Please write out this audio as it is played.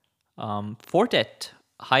Fortet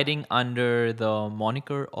hiding under the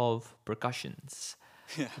moniker of percussions.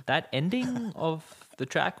 That ending of the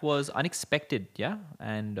track was unexpected, yeah,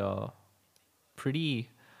 and pretty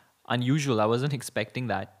unusual. I wasn't expecting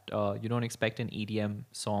that. You don't expect an EDM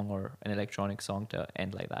song or an electronic song to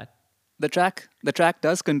end like that. The track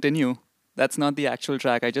does continue. That's not the actual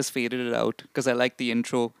track. I just faded it out because I like the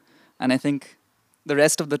intro, and I think the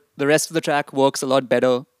rest of the track works a lot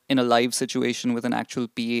better in a live situation with an actual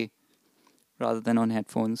PA rather than on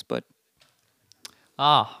headphones. But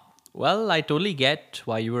Ah, well, I totally get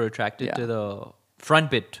why you were attracted to yeah, the front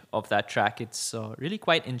bit of that track. It's really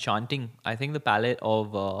quite enchanting. I think the palette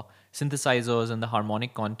of synthesizers and the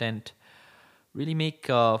harmonic content really make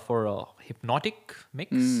for a hypnotic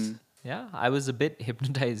mix. mm. Yeah, I was a bit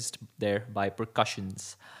hypnotized there by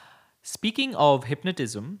percussions. Speaking of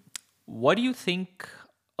hypnotism, what do you think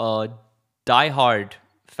a diehard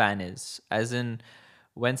fan is? As in,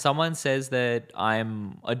 when someone says that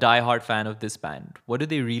I'm a diehard fan of this band, what do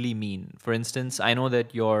they really mean? For instance, I know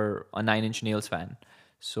that you're a Nine Inch Nails fan.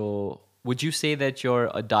 So, would you say that you're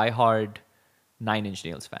a diehard Nine Inch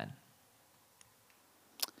Nails fan?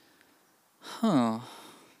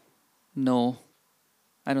 No,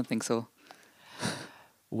 I don't think so.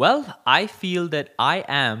 Well, I feel that I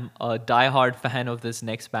am a diehard fan of this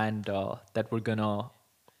next band that we're gonna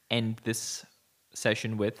end this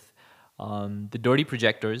session with. The Dirty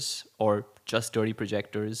Projectors, or just Dirty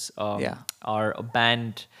Projectors, Yeah. are a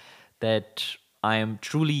band that I am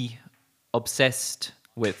truly obsessed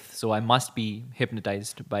with. So I must be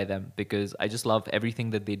hypnotized by them because I just love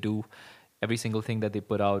everything that they do. Every single thing that they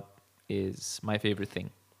put out is my favorite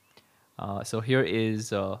thing. So here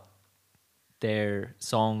is their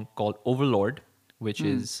song called Overlord, which Hmm.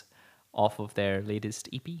 is off of their latest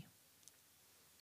EP.